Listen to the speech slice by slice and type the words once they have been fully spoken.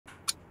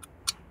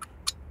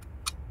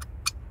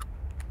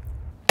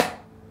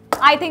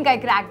I think I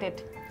cracked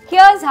it.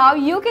 Here's how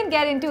you can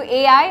get into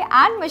AI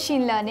and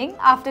machine learning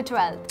after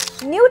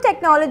 12th. New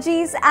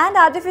technologies and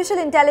artificial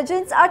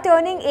intelligence are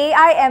turning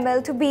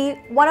AI/ML to be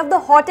one of the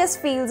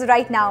hottest fields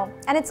right now,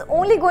 and it's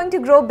only going to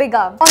grow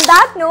bigger. On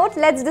that note,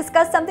 let's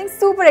discuss something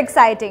super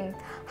exciting: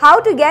 how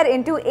to get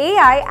into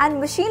AI and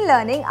machine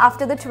learning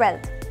after the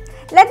 12th.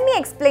 Let me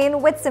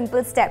explain with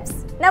simple steps.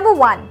 Number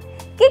 1.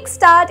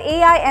 Kickstart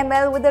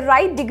AI/ML with the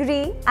right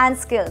degree and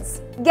skills.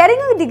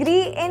 Getting a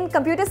degree in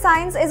computer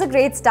science is a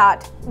great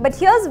start, but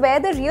here's where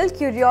the real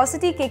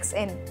curiosity kicks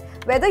in.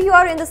 Whether you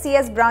are in the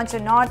CS branch or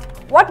not,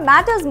 what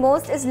matters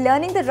most is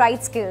learning the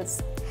right skills.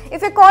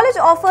 If your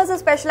college offers a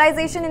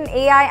specialization in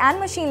AI and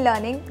machine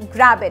learning,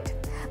 grab it.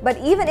 But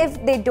even if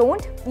they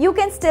don't, you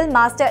can still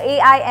master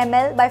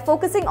AI/ML by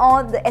focusing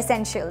on the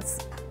essentials: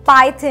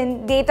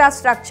 Python, data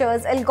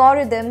structures,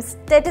 algorithms,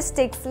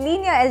 statistics,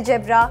 linear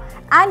algebra,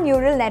 and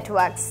neural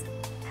networks.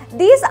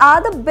 These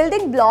are the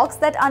building blocks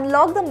that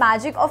unlock the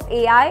magic of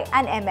AI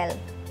and ML.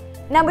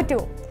 Number 2.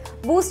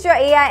 Boost your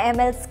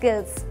AI/ML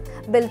skills.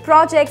 Build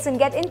projects and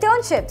get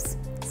internships.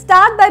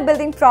 Start by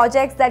building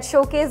projects that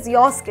showcase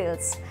your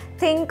skills.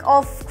 Think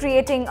of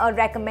creating a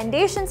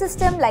recommendation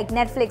system like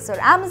Netflix or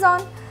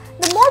Amazon.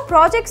 The more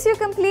projects you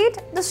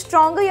complete, the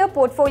stronger your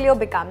portfolio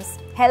becomes,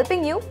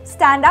 helping you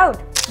stand out.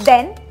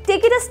 Then,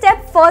 take it a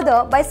step further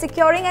by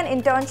securing an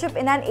internship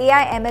in an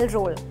AI/ML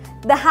role.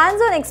 The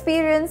hands-on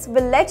experience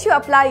will let you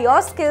apply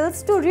your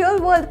skills to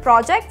real-world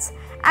projects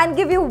and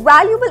give you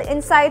valuable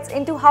insights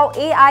into how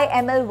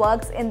AI/ML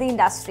works in the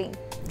industry.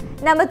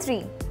 Number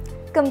 3.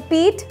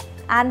 Compete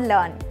and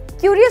learn.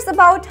 Curious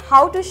about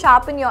how to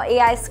sharpen your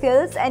AI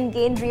skills and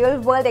gain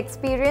real-world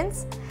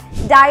experience?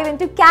 Dive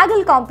into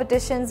Kaggle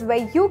competitions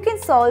where you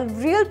can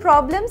solve real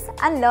problems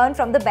and learn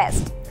from the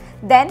best.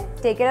 Then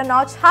take it a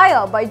notch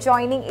higher by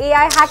joining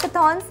AI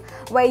hackathons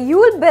where you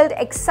will build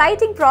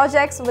exciting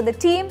projects with a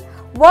team,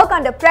 work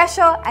under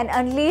pressure, and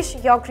unleash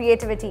your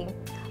creativity.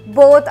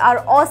 Both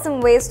are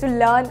awesome ways to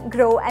learn,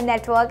 grow, and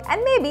network,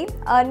 and maybe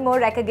earn more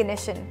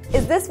recognition.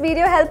 Is this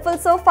video helpful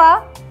so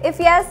far? If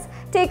yes,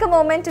 take a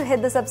moment to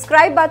hit the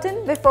subscribe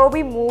button before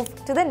we move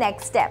to the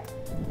next step.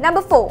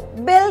 Number 4.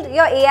 Build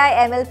your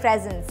AI/ML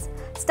presence.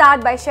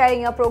 Start by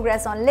sharing your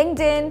progress on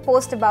LinkedIn,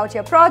 post about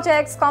your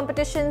projects,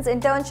 competitions,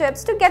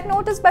 internships to get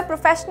noticed by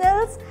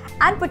professionals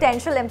and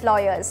potential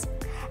employers.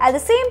 At the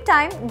same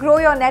time, grow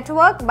your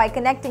network by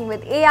connecting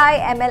with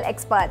AI/ML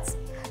experts,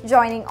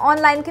 joining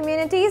online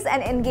communities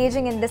and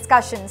engaging in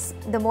discussions.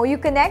 The more you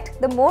connect,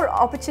 the more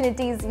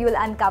opportunities you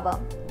will uncover.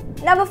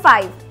 Number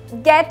 5.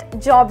 Get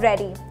job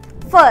ready.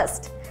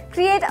 First,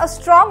 create a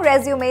strong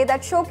resume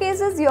that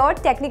showcases your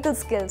technical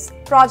skills,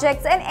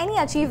 projects, and any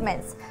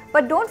achievements.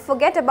 But don't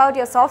forget about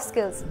your soft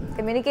skills.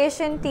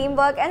 Communication,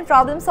 teamwork, and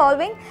problem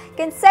solving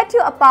can set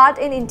you apart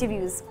in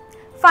interviews.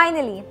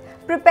 Finally,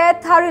 prepare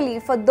thoroughly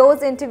for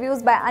those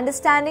interviews by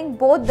understanding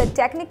both the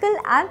technical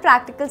and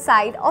practical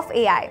side of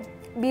AI.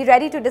 Be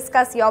ready to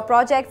discuss your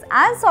projects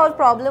and solve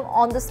problems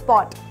on the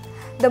spot.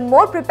 The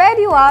more prepared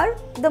you are,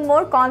 the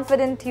more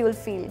confident you'll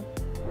feel.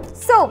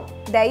 So,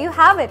 there you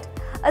have it.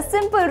 A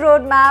simple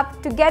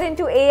roadmap to get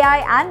into AI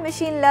and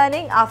machine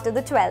learning after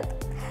the 12th.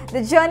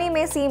 The journey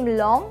may seem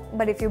long,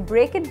 but if you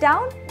break it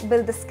down,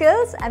 build the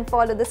skills, and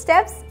follow the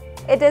steps,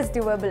 it is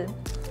doable.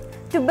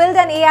 To build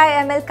an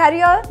AI/ML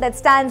career that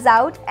stands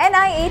out,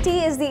 NIAT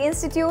is the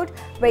institute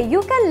where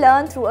you can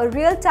learn through a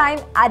real-time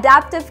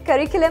adaptive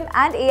curriculum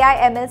and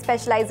AI/ML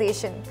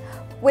specialization.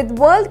 With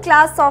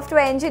world-class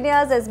software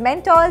engineers as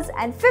mentors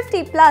and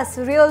 50+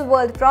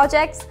 real-world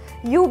projects,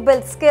 you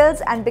build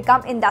skills and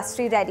become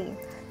industry-ready.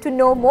 To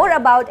know more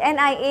about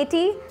NIAT,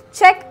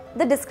 check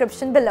the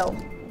description below.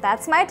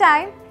 That's my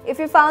time. If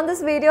you found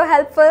this video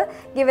helpful,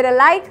 give it a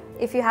like.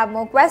 If you have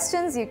more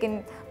questions, you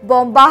can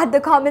bombard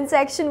the comment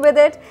section with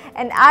it,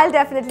 and I'll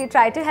definitely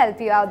try to help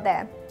you out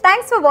there.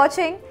 Thanks for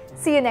watching.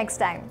 See you next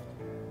time.